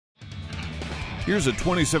Here's a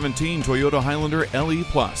 2017 Toyota Highlander LE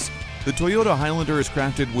Plus. The Toyota Highlander is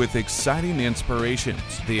crafted with exciting inspirations.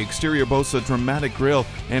 The exterior boasts a dramatic grille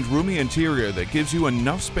and roomy interior that gives you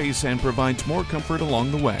enough space and provides more comfort along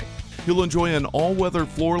the way. You'll enjoy an all-weather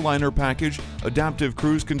floor liner package, adaptive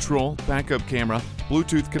cruise control, backup camera,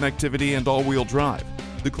 Bluetooth connectivity, and all-wheel drive.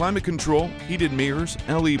 The climate control, heated mirrors,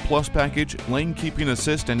 LE Plus package, lane keeping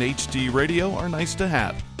assist, and HD radio are nice to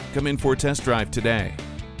have. Come in for a test drive today.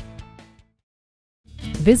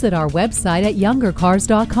 Visit our website at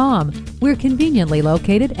youngercars.com. We're conveniently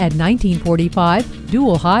located at 1945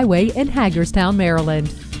 Dual Highway in Hagerstown,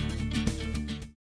 Maryland.